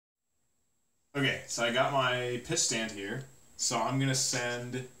Okay, so I got my pitch stand here, so I'm going to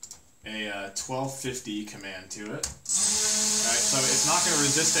send a 1250 command to it. Alright, so it's not going to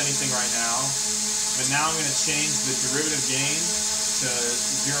resist anything right now, but now I'm going to change the derivative gain to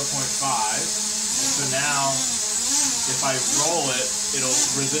 0.5, and so now if I roll it, it'll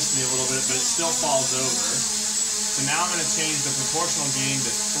resist me a little bit, but it still falls over. So now I'm going to change the proportional gain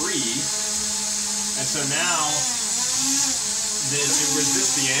to 3, and so now it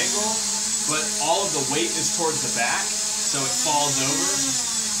resists the angle, but all of the weight is towards the back, so it falls over.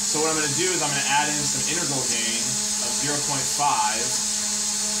 So what I'm going to do is I'm going to add in some integral gain of 0.5,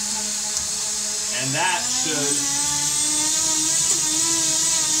 and that should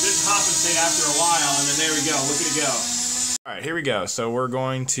compensate after a while, and then there we go, look at it go. Alright, here we go. So we're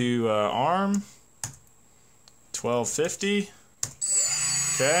going to arm 1250.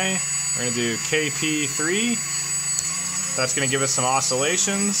 Okay, we're going to do KP3. That's going to give us some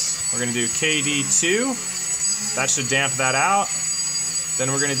oscillations. We're going to do KD2. That should damp that out.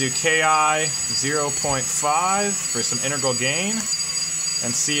 Then we're going to do KI 0.5 for some integral gain.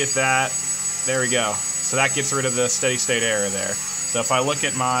 And see if that, there we go. So that gets rid of the steady state error there. So if I look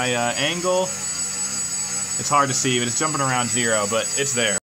at my angle, it's hard to see, but it's jumping around 0, but it's there.